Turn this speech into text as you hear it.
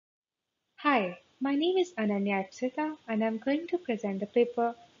Hi, my name is Ananya Ipsita and I'm going to present the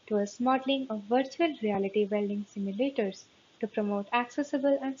paper towards modeling of virtual reality welding simulators to promote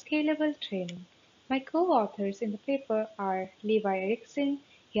accessible and scalable training. My co-authors in the paper are Levi Erickson,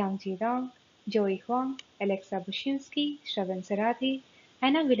 Yangji Dong, Joey Huang, Alexa Bushinsky, Shravan Sarathi,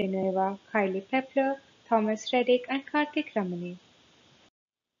 Anna Villanueva, Kylie Pepler, Thomas Reddick, and Karthik Ramani.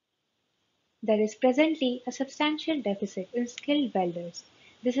 There is presently a substantial deficit in skilled welders.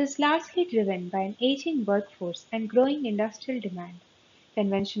 This is largely driven by an aging workforce and growing industrial demand.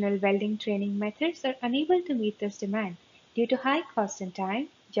 Conventional welding training methods are unable to meet this demand due to high cost and time,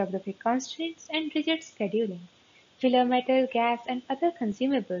 geographic constraints, and rigid scheduling. Filler metal, gas, and other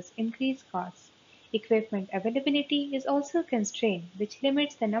consumables increase costs. Equipment availability is also constrained, which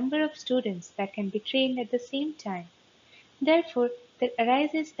limits the number of students that can be trained at the same time. Therefore, there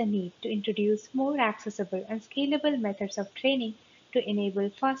arises a need to introduce more accessible and scalable methods of training to enable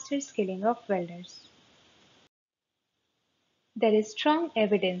faster skilling of welders. There is strong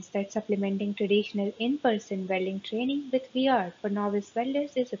evidence that supplementing traditional in-person welding training with VR for novice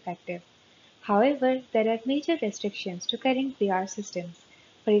welders is effective. However, there are major restrictions to current VR systems,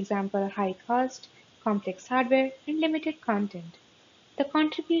 for example, high cost, complex hardware, and limited content. The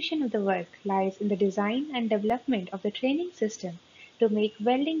contribution of the work lies in the design and development of the training system to make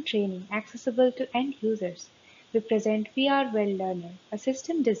welding training accessible to end users. We present VR Weld Learner, a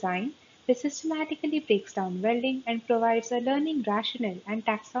system design that systematically breaks down welding and provides a learning rationale and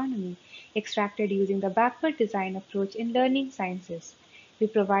taxonomy extracted using the backward design approach in learning sciences. We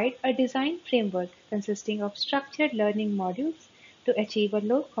provide a design framework consisting of structured learning modules to achieve a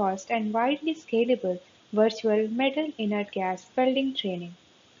low-cost and widely scalable virtual metal inert gas welding training.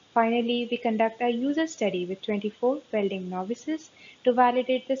 Finally, we conduct a user study with 24 welding novices to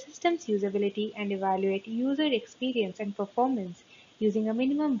validate the system's usability and evaluate user experience and performance using a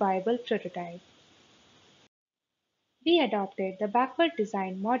minimum viable prototype. We adopted the backward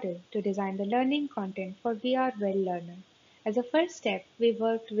design model to design the learning content for VR Weld Learner. As a first step, we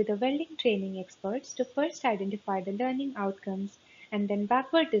worked with the welding training experts to first identify the learning outcomes and then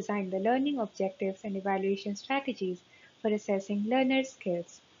backward design the learning objectives and evaluation strategies for assessing learners'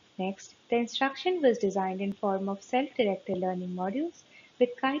 skills. Next, the instruction was designed in form of self-directed learning modules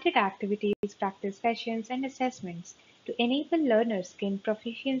with guided activities, practice sessions, and assessments to enable learners gain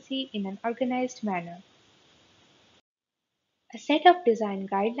proficiency in an organized manner. A set of design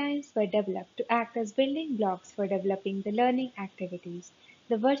guidelines were developed to act as building blocks for developing the learning activities.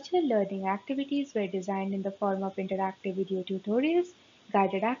 The virtual learning activities were designed in the form of interactive video tutorials,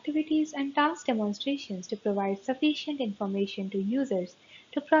 guided activities, and task demonstrations to provide sufficient information to users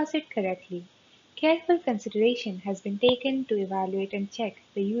to process correctly. Careful consideration has been taken to evaluate and check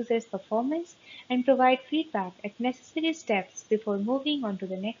the user's performance and provide feedback at necessary steps before moving on to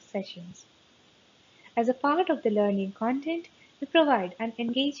the next sessions. As a part of the learning content, we provide an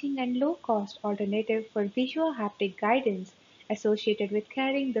engaging and low-cost alternative for visuo-haptic guidance associated with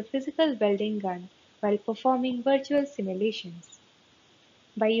carrying the physical welding gun while performing virtual simulations.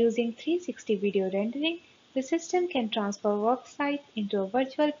 By using 360 video rendering, the system can transfer work sites into a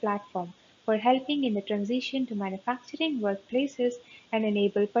virtual platform for helping in the transition to manufacturing workplaces and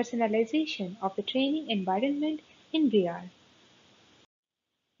enable personalization of the training environment in VR.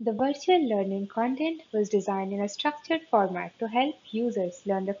 The virtual learning content was designed in a structured format to help users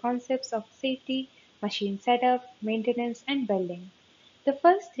learn the concepts of safety, machine setup, maintenance, and welding. The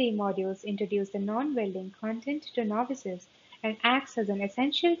first three modules introduce the non-welding content to novices and acts as an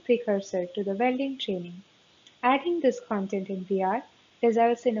essential precursor to the welding training. Adding this content in VR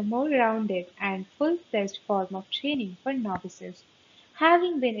results in a more rounded and full-fledged form of training for novices.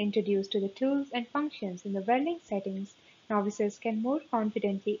 Having been introduced to the tools and functions in the welding settings, novices can more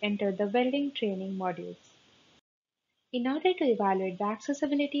confidently enter the welding training modules. In order to evaluate the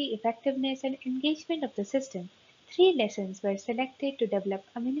accessibility, effectiveness, and engagement of the system, three lessons were selected to develop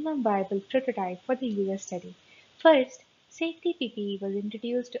a minimum viable prototype for the user study. First, safety PPE was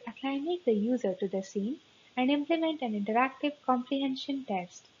introduced to acclimate the user to the scene and implement an interactive comprehension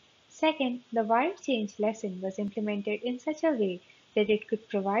test. Second, the wire change lesson was implemented in such a way that it could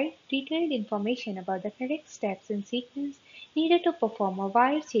provide detailed information about the correct steps and sequence needed to perform a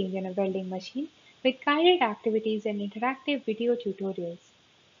wire change on a welding machine with guided activities and interactive video tutorials.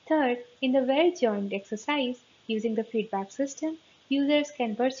 Third, in the weld joint exercise, using the feedback system, users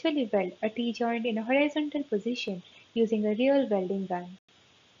can virtually weld a T-joint in a horizontal position using a real welding gun.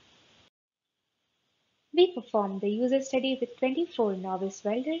 We performed the user study with 24 novice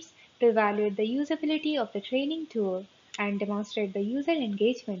welders to evaluate the usability of the training tool and demonstrate the user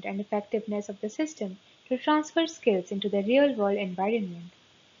engagement and effectiveness of the system to transfer skills into the real-world environment.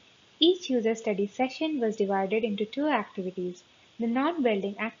 Each user study session was divided into two activities, the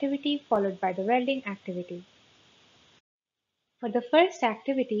non-welding activity followed by the welding activity. For the first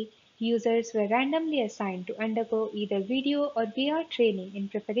activity, users were randomly assigned to undergo either video or VR training in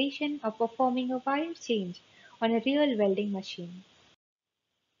preparation of performing a wire change on a real welding machine.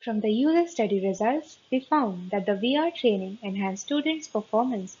 From the user study results, we found that the VR training enhanced students'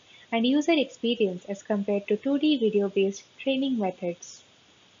 performance and user experience as compared to 2D video-based training methods.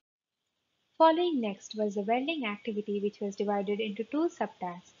 Following next was the welding activity, which was divided into two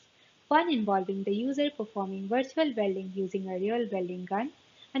subtasks, one involving the user performing virtual welding using a real welding gun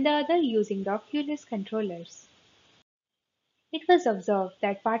and the other using the Oculus controllers. It was observed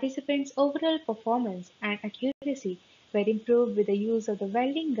that participants' overall performance and accuracy were improved with the use of the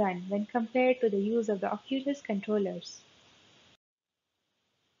welding gun when compared to the use of the Oculus controllers.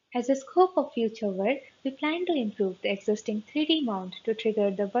 As a scope of future work, we plan to improve the existing 3D mount to trigger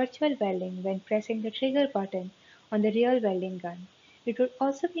the virtual welding when pressing the trigger button on the real welding gun. It would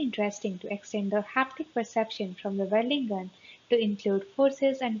also be interesting to extend the haptic perception from the welding gun to include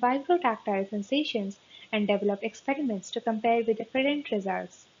forces and vibro-tactile sensations and develop experiments to compare with the current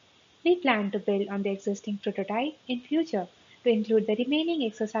results. We plan to build on the existing prototype in future to include the remaining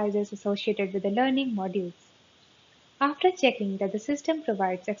exercises associated with the learning modules. After checking that the system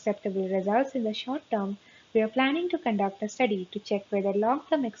provides acceptable results in the short term, we are planning to conduct a study to check whether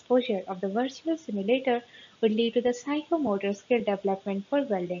long-term exposure of the virtual simulator would lead to the psychomotor skill development for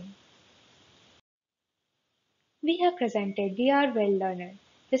welding. We have presented VR Well Learner,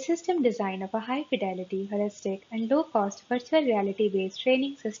 the system design of a high-fidelity, holistic, and low-cost virtual reality-based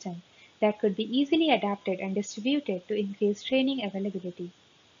training system that could be easily adapted and distributed to increase training availability.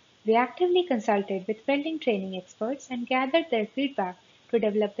 We actively consulted with welding training experts and gathered their feedback to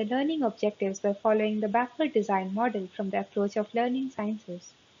develop the learning objectives by following the backward design model from the approach of learning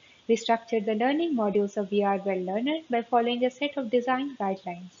sciences. We structured the learning modules of VR Well Learner by following a set of design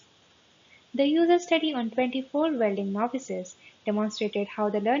guidelines. The user study on 24 welding novices demonstrated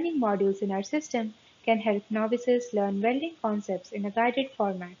how the learning modules in our system can help novices learn welding concepts in a guided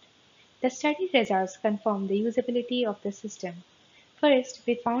format. The study results confirm the usability of the system. First,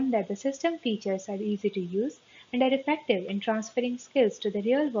 we found that the system features are easy to use and are effective in transferring skills to the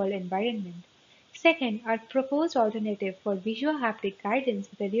real-world environment. Second, our proposed alternative for visuo-haptic guidance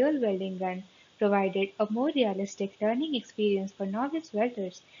with a real welding gun provided a more realistic learning experience for novice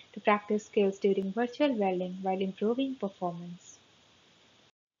welders to practice skills during virtual welding while improving performance.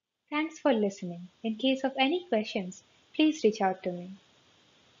 Thanks for listening. In case of any questions, please reach out to me.